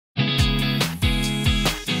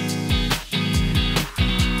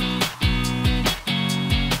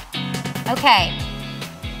Okay,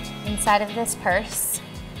 inside of this purse,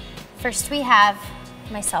 first we have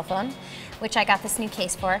my cell phone, which I got this new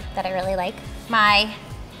case for that I really like, my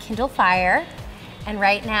Kindle Fire, and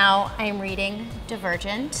right now I'm reading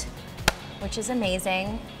Divergent, which is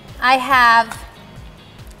amazing. I have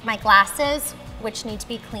my glasses, which need to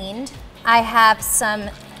be cleaned. I have some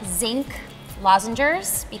zinc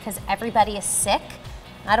lozenges because everybody is sick.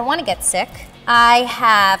 I don't want to get sick. I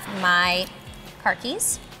have my car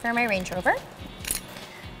keys for my Range Rover,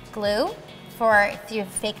 glue for if you have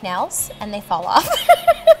fake nails and they fall off.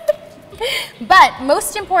 But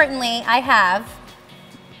most importantly, I have,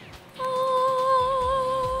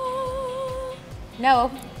 no,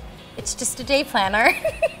 it's just a day planner.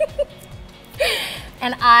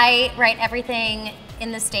 And I write everything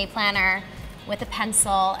in this day planner with a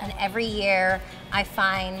pencil, and every year I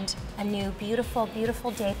find a new beautiful, beautiful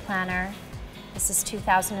day planner. This is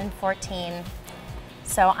 2014.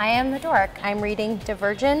 So I am the dork. I'm reading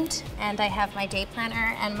Divergent, and I have my day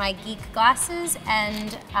planner and my geek glasses,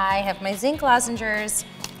 and I have my zinc lozenges,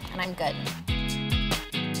 and I'm good.